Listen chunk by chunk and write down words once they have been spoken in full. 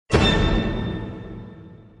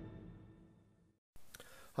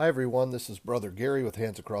Hi, everyone. This is Brother Gary with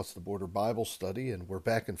Hands Across the Border Bible Study, and we're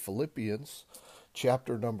back in Philippians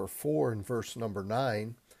chapter number 4 and verse number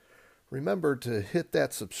 9. Remember to hit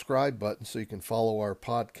that subscribe button so you can follow our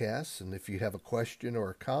podcasts, and if you have a question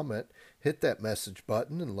or a comment, hit that message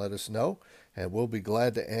button and let us know, and we'll be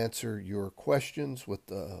glad to answer your questions with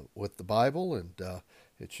the Bible, and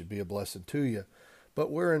it should be a blessing to you.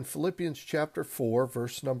 But we're in Philippians chapter 4,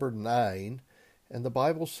 verse number 9. And the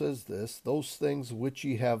Bible says this, those things which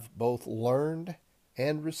ye have both learned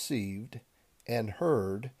and received and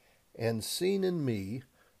heard and seen in me,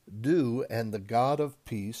 do, and the God of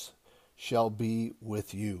peace shall be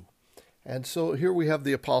with you. And so here we have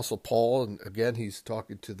the Apostle Paul, and again he's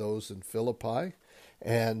talking to those in Philippi,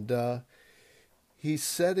 and he's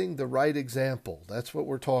setting the right example. That's what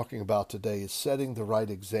we're talking about today, is setting the right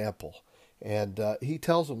example. And he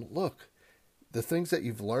tells them, look, the things that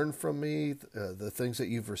you've learned from me, the things that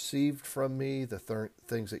you've received from me, the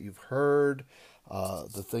things that you've heard,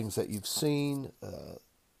 the things that you've seen,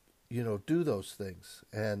 do those things,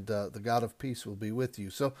 and the God of peace will be with you.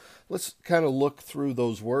 So let's kind of look through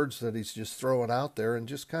those words that he's just throwing out there and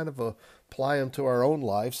just kind of apply them to our own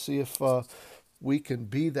lives, see if we can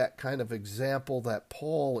be that kind of example that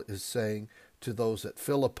Paul is saying to those at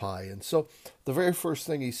Philippi. And so the very first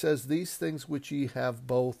thing he says, these things which ye have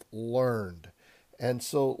both learned. And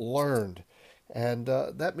so learned. And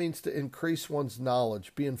that means to increase one's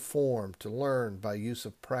knowledge, be informed, to learn by use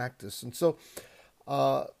of practice. And so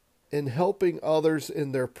in helping others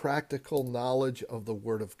in their practical knowledge of the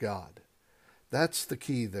Word of God. That's the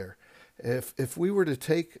key there. If we were to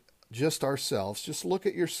take just ourselves, just look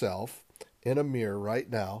at yourself in a mirror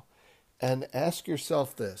right now and ask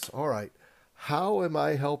yourself this, all right, how am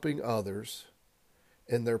I helping others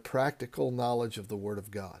in their practical knowledge of the Word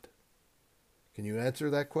of God? Can you answer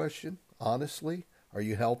that question honestly? Are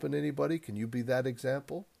you helping anybody? Can you be that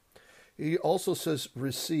example? He also says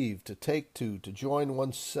receive, to take to join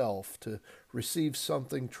oneself, to receive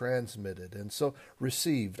something transmitted. And so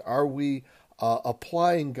received, are we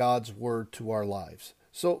applying God's Word to our lives?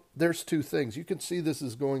 So there's two things. You can see this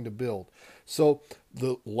is going to build. So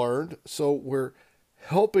the learned, so we're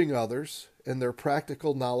helping others in their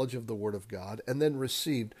practical knowledge of the Word of God, and then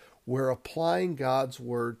received, we're applying God's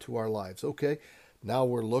Word to our lives. Okay, now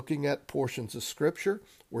we're looking at portions of Scripture,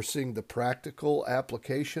 we're seeing the practical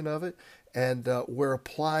application of it, and we're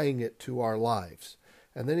applying it to our lives.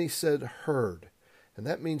 And then he said heard, and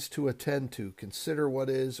that means to attend to, consider what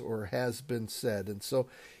is or has been said. And so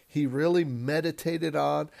he really meditated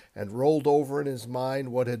on and rolled over in his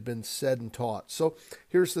mind what had been said and taught. So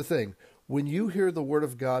here's the thing. When you hear the Word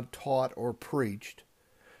of God taught or preached,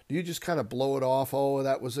 do you just kind of blow it off? Oh,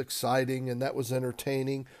 that was exciting and that was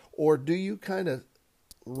entertaining. Or do you kind of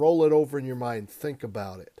roll it over in your mind, think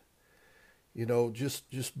about it?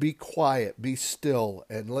 Just be quiet, be still,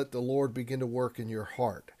 and let the Lord begin to work in your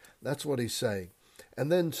heart. That's what he's saying.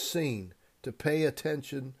 And then seen, to pay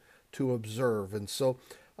attention, to observe. And so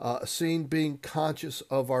seen, being conscious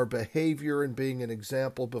of our behavior and being an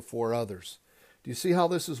example before others. Do you see how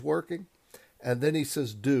this is working? And then he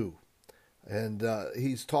says do. And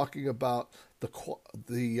he's talking about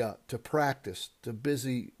to practice, to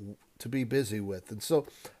be busy with. And so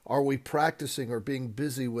are we practicing or being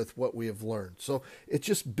busy with what we have learned? So it's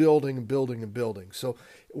just building and building and building. So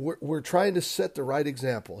we're trying to set the right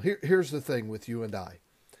example. Here's the thing with you and I.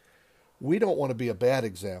 We don't want to be a bad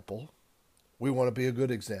example. We want to be a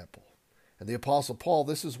good example. And the Apostle Paul,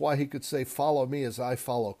 this is why he could say, follow me as I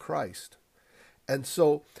follow Christ. And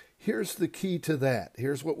so here's the key to that.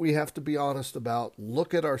 Here's what we have to be honest about.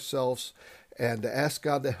 Look at ourselves and ask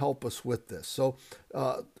God to help us with this. So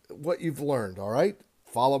what you've learned, all right?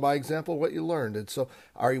 Follow my example, what you learned. And so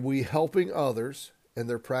are we helping others in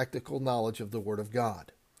their practical knowledge of the Word of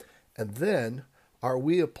God? And then are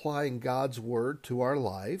we applying God's Word to our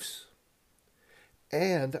lives?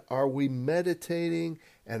 And are we meditating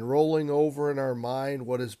and rolling over in our mind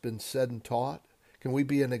what has been said and taught? Can we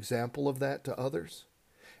be an example of that to others?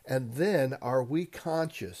 And then are we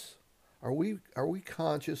conscious? Are we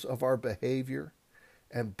conscious of our behavior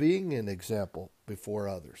and being an example before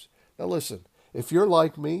others? Now listen, if you're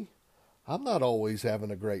like me, I'm not always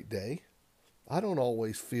having a great day. I don't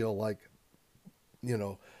always feel like,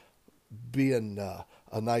 being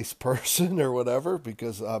a nice person or whatever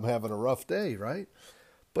because I'm having a rough day, right?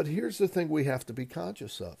 But here's the thing we have to be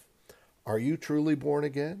conscious of. Are you truly born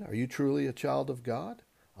again? Are you truly a child of God?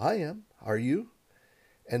 I am. Are you?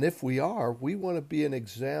 And if we are, we want to be an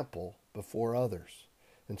example before others.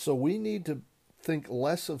 And so we need to think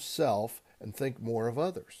less of self and think more of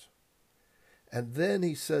others. And then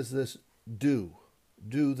he says this, do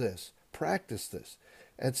this, practice this.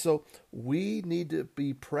 And so we need to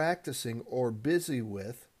be practicing or busy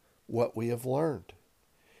with what we have learned.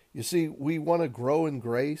 You see, we want to grow in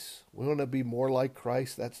grace. We want to be more like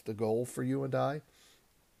Christ. That's the goal for you and I.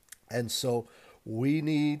 And so we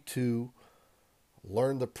need to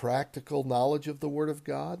learn the practical knowledge of the Word of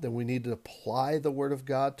God. Then we need to apply the Word of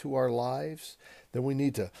God to our lives. Then we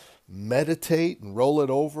need to meditate and roll it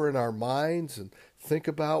over in our minds and think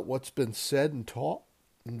about what's been said and taught.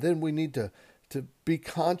 And then we need to be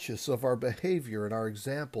conscious of our behavior and our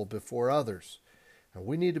example before others. And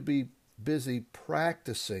we need to be busy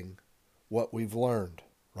practicing what we've learned,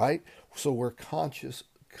 right? So we're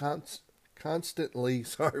constantly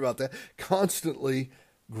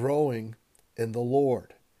growing in the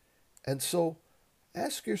Lord. And so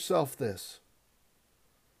ask yourself this: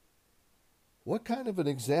 what kind of an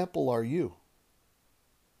example are you?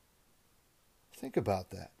 Think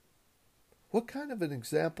about that. What kind of an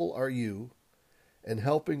example are you in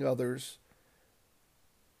helping others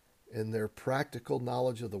in their practical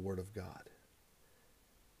knowledge of the Word of God,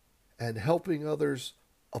 and helping others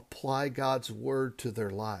apply God's Word to their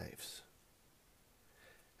lives,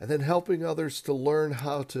 and then helping others to learn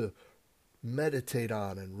how to meditate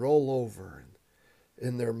on and roll over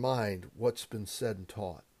in their mind what's been said and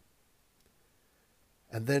taught,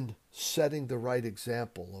 and then setting the right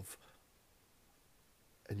example of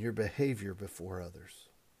and your behavior before others,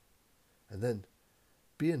 and then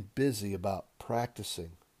being busy about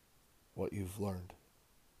practicing what you've learned.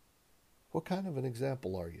 What kind of an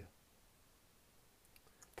example are you?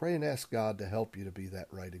 Pray and ask God to help you to be that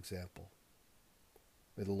right example.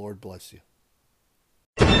 May the Lord bless you.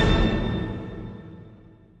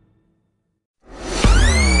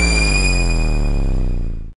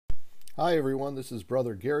 Hi everyone, this is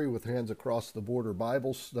Brother Gary with Hands Across the Border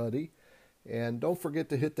Bible Study. And don't forget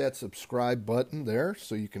to hit that subscribe button there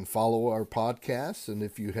so you can follow our podcasts. And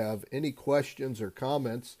if you have any questions or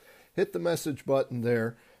comments, hit the message button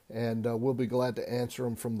there, and we'll be glad to answer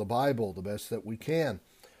them from the Bible the best that we can.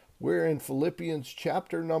 We're in Philippians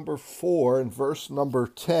chapter number 4 and verse number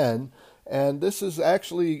 10, and this is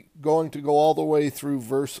actually going to go all the way through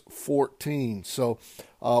verse 14. So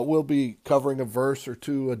we'll be covering a verse or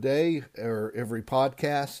two a day or every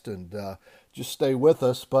podcast, and just stay with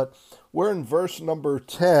us. But we're in verse number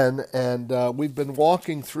 10, and we've been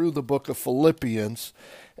walking through the book of Philippians.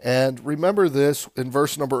 And remember this, in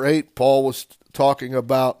verse number 8, Paul was talking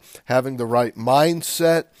about having the right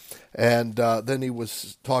mindset, and then he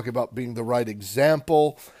was talking about being the right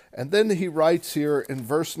example. And then he writes here in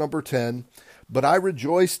verse number 10, "But I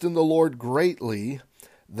rejoiced in the Lord greatly,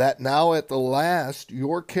 that now at the last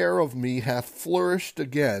your care of me hath flourished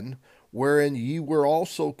again, wherein ye were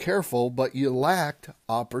also careful, but ye lacked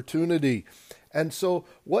opportunity." And so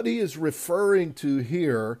what he is referring to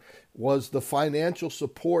here was the financial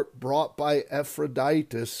support brought by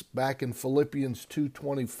Epaphroditus back in Philippians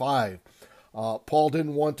 2:25. Paul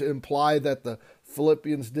didn't want to imply that the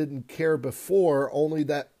Philippians didn't care before, only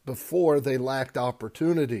that before they lacked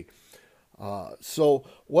opportunity. So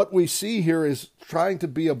what we see here is trying to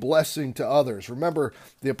be a blessing to others. Remember,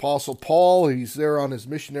 the Apostle Paul, he's there on his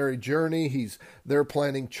missionary journey. He's there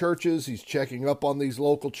planting churches. He's checking up on these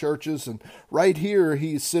local churches. And right here,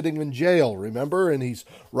 he's sitting in jail, remember? And he's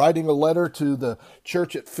writing a letter to the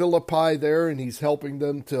church at Philippi there, and he's helping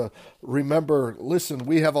them to remember, listen,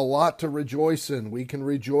 we have a lot to rejoice in. We can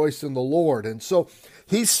rejoice in the Lord. And so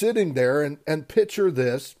he's sitting there, and picture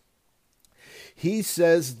this. He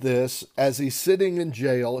says this as he's sitting in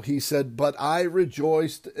jail. He said, "But I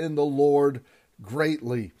rejoiced in the Lord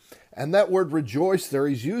greatly." And that word rejoice there,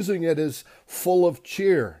 he's using it as full of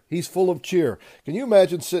cheer. He's full of cheer. Can you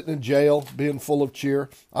imagine sitting in jail being full of cheer?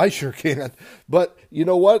 I sure can. But you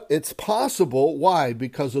know what? It's possible. Why?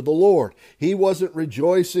 Because of the Lord. He wasn't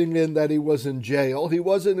rejoicing in that he was in jail. He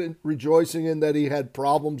wasn't rejoicing in that he had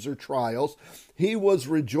problems or trials. He was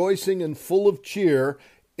rejoicing and full of cheer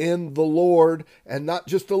in the Lord, and not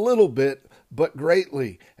just a little bit, but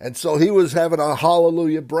greatly. And so he was having a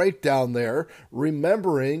hallelujah breakdown there,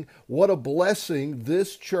 remembering what a blessing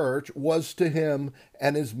this church was to him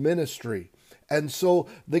and his ministry. And so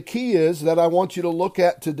the key is that I want you to look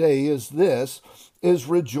at today is this, is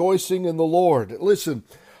rejoicing in the Lord. Listen,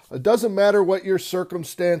 it doesn't matter what your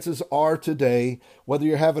circumstances are today, whether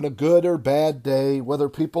you're having a good or bad day, whether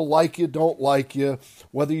people like you, don't like you,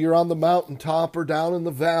 whether you're on the mountaintop or down in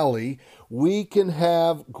the valley, we can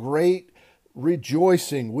have great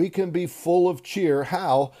rejoicing. We can be full of cheer.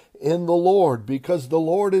 How? In the Lord, because the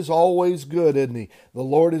Lord is always good, isn't He? The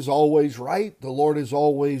Lord is always right. The Lord is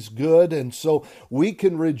always good. And so we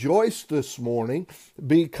can rejoice this morning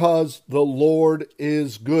because the Lord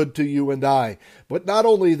is good to you and I. But not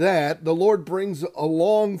only that, the Lord brings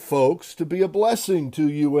along folks to be a blessing to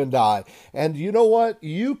you and I. And you know what?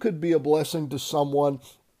 You could be a blessing to someone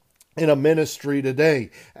in a ministry today.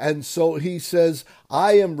 And so he says,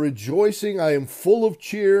 I am rejoicing, I am full of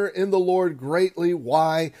cheer in the Lord greatly.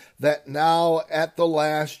 Why? That now at the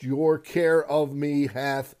last your care of me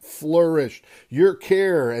hath flourished. Your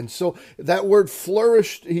care. And so that word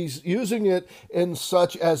flourished, he's using it in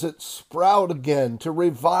such as it sprout again, to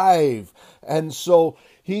revive. And so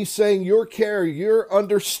he's saying your care, your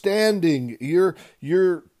understanding,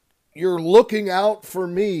 you're looking out for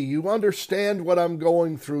me. You understand what I'm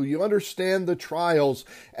going through. You understand the trials.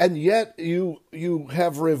 And yet you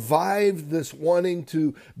have revived this wanting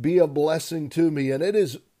to be a blessing to me. And it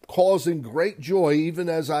is causing great joy even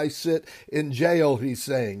as I sit in jail, he's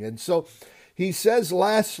saying. And so he says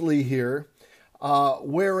lastly here,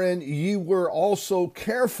 wherein ye were also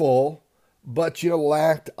careful, but you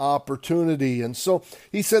lacked opportunity. And so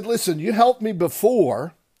he said, listen, you helped me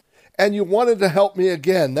before, and you wanted to help me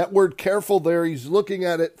again. That word careful there, he's looking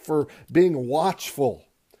at it for being watchful.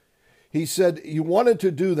 He said, you wanted to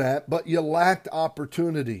do that, but you lacked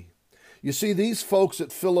opportunity. You see, these folks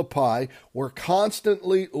at Philippi were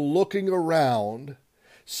constantly looking around,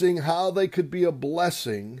 seeing how they could be a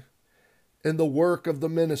blessing in the work of the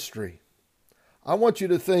ministry. I want you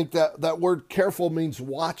to think that that word careful means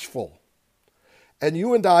watchful. And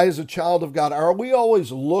you and I, as a child of God, are we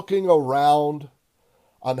always looking around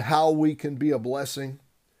on how we can be a blessing?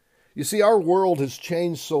 You see, our world has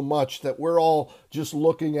changed so much that we're all just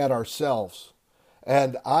looking at ourselves.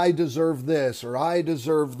 And I deserve this, or I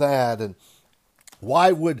deserve that, and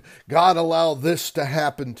why would God allow this to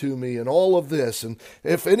happen to me, and all of this. And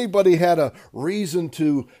if anybody had a reason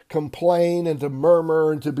to complain and to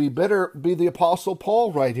murmur and to be bitter, it'd be the Apostle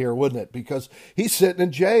Paul right here, wouldn't it? Because he's sitting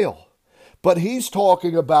in jail. But he's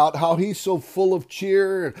talking about how he's so full of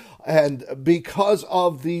cheer and because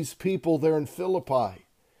of these people there in Philippi.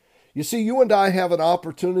 You see, you and I have an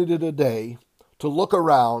opportunity today to look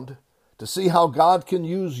around to see how God can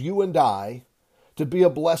use you and I to be a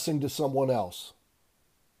blessing to someone else.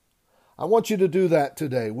 I want you to do that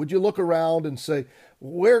today. Would you look around and say,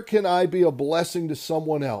 where can I be a blessing to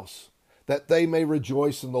someone else that they may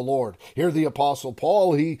rejoice in the Lord? Here the Apostle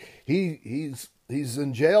Paul, he's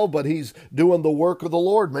in jail, but he's doing the work of the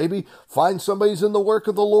Lord. Maybe find somebody who's in the work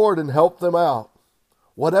of the Lord and help them out.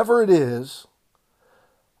 Whatever it is,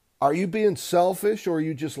 are you being selfish or are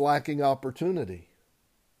you just lacking opportunity?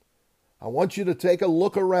 I want you to take a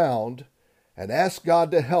look around and ask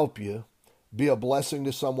God to help you be a blessing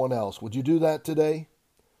to someone else. Would you do that today?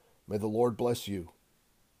 May the Lord bless you.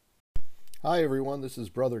 Hi, everyone. This is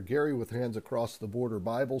Brother Gary with Hands Across the Border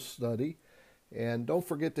Bible Study. And don't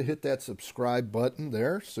forget to hit that subscribe button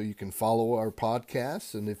there so you can follow our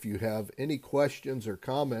podcasts. And if you have any questions or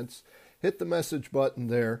comments, hit the message button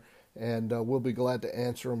there, and we'll be glad to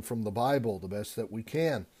answer them from the Bible the best that we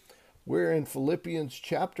can. We're in Philippians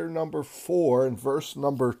chapter number 4 and verse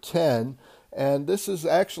number 10. And this is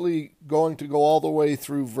actually going to go all the way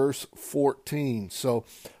through verse 14. So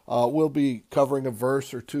we'll be covering a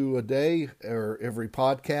verse or two a day or every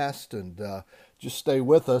podcast, and just stay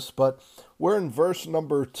with us. But we're in verse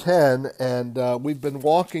number 10, and we've been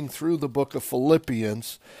walking through the book of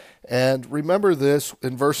Philippians. And remember this,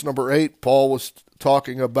 in verse number 8, Paul was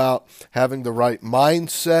talking about having the right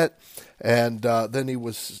mindset, and then he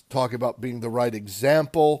was talking about being the right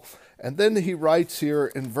example. And then he writes here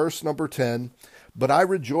in verse number 10, but I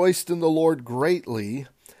rejoiced in the Lord greatly,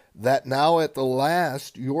 that now at the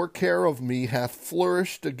last your care of me hath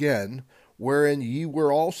flourished again, wherein ye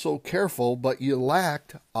were also careful, but ye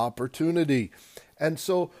lacked opportunity. And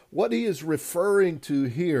so what he is referring to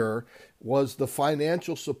here was the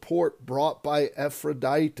financial support brought by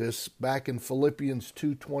Epaphroditus back in Philippians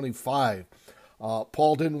 2:25.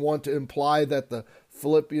 Paul didn't want to imply that the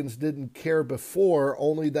Philippians didn't care before,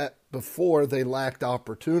 only that before they lacked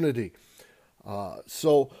opportunity.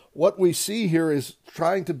 So what we see here is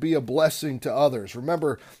trying to be a blessing to others.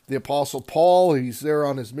 Remember, the Apostle Paul, he's there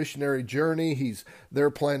on his missionary journey. He's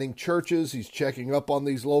there planting churches. He's checking up on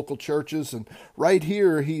these local churches. And right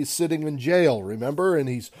here, he's sitting in jail, remember? And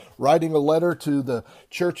he's writing a letter to the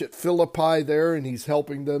church at Philippi there, and he's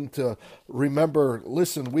helping them to remember,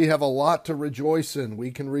 listen, we have a lot to rejoice in.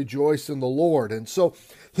 We can rejoice in the Lord. And so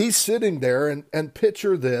he's sitting there, and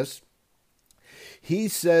picture this. he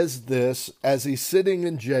says this as he's sitting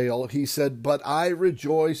in jail. He said, "But I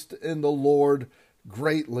rejoiced in the Lord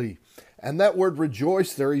greatly." And that word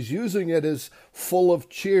rejoice there, he's using it as full of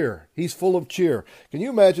cheer. He's full of cheer. Can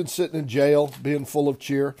you imagine sitting in jail being full of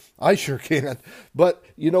cheer? I sure can. But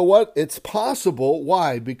you know what? It's possible.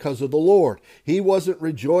 Why? Because of the Lord. He wasn't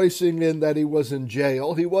rejoicing in that he was in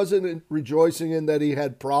jail. He wasn't rejoicing in that he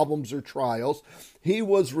had problems or trials. He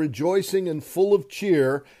was rejoicing and full of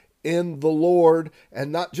cheer in the Lord,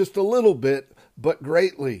 and not just a little bit, but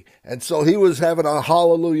greatly. And so he was having a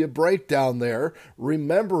hallelujah breakdown there,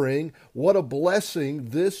 remembering what a blessing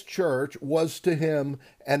this church was to him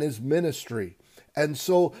and his ministry. And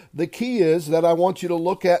so the key is that I want you to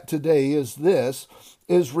look at today is this,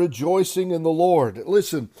 is rejoicing in the Lord.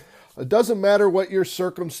 Listen, it doesn't matter what your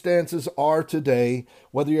circumstances are today,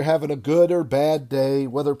 whether you're having a good or bad day,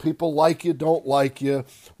 whether people like you, don't like you,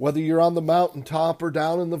 whether you're on the mountaintop or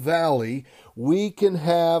down in the valley, we can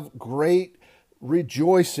have great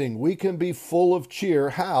rejoicing. We can be full of cheer.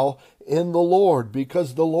 How? In the Lord,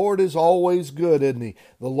 because the Lord is always good, isn't he?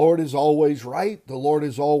 The Lord is always right. The Lord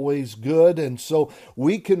is always good. And so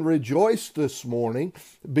we can rejoice this morning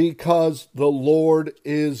because the Lord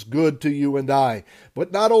is good to you and I.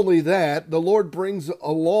 But not only that, the Lord brings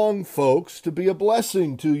along folks to be a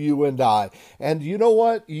blessing to you and I. And you know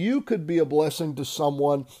what? You could be a blessing to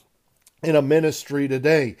someone in a ministry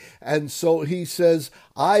today. And so he says,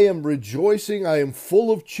 I am rejoicing, I am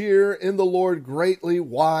full of cheer in the Lord greatly.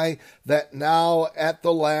 Why? That now at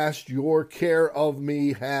the last your care of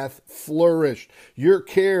me hath flourished. Your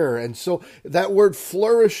care. And so that word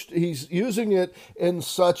flourished, he's using it in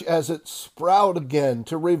such as it sprout again,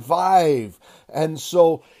 to revive. And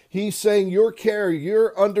so he's saying your care,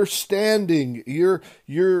 your understanding,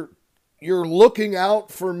 you're looking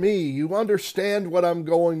out for me. You understand what I'm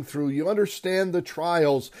going through. You understand the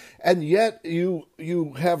trials. And yet you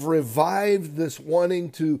have revived this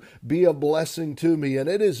wanting to be a blessing to me. And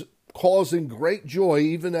it is causing great joy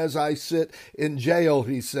even as I sit in jail,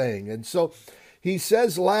 he's saying. And so he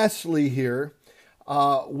says lastly here,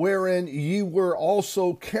 wherein ye were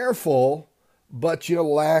also careful, but you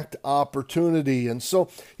lacked opportunity. And so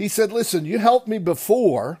he said, listen, you helped me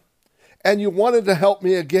before, and you wanted to help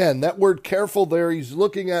me again. That word careful there, he's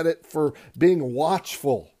looking at it for being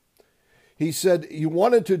watchful. He said, you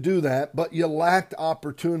wanted to do that, but you lacked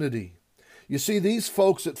opportunity. You see, these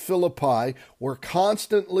folks at Philippi were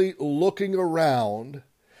constantly looking around,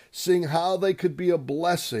 seeing how they could be a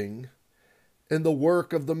blessing in the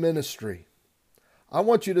work of the ministry. I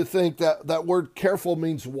want you to think that that word careful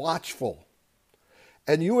means watchful.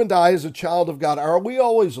 And you and I, as a child of God, are we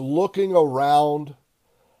always looking around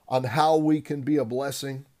on how we can be a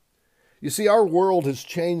blessing? You see, our world has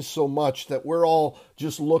changed so much that we're all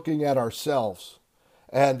just looking at ourselves.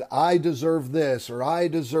 And I deserve this, or I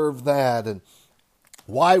deserve that, and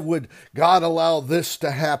why would God allow this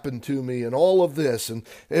to happen to me, and all of this. And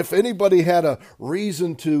if anybody had a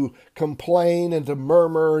reason to complain and to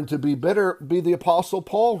murmur and to be bitter, it'd be the Apostle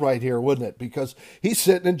Paul right here, wouldn't it? Because he's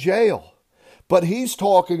sitting in jail. But he's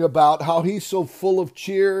talking about how he's so full of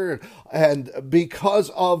cheer and because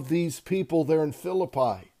of these people there in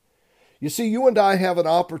Philippi. You see, you and I have an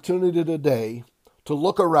opportunity today to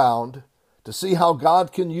look around to see how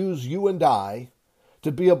God can use you and I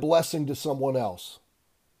to be a blessing to someone else.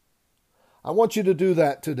 I want you to do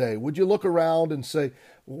that today. Would you look around and say,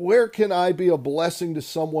 where can I be a blessing to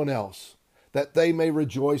someone else that they may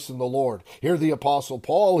rejoice in the Lord? Here the Apostle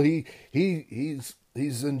Paul, he's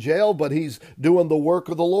in jail, but he's doing the work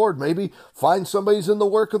of the Lord. Maybe find somebody who's in the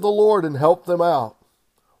work of the Lord and help them out.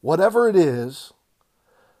 Whatever it is,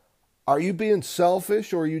 are you being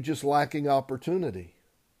selfish or are you just lacking opportunity?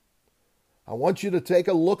 I want you to take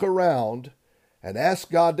a look around and ask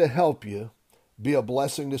God to help you be a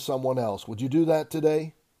blessing to someone else. Would you do that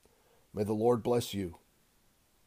today? May the Lord bless you.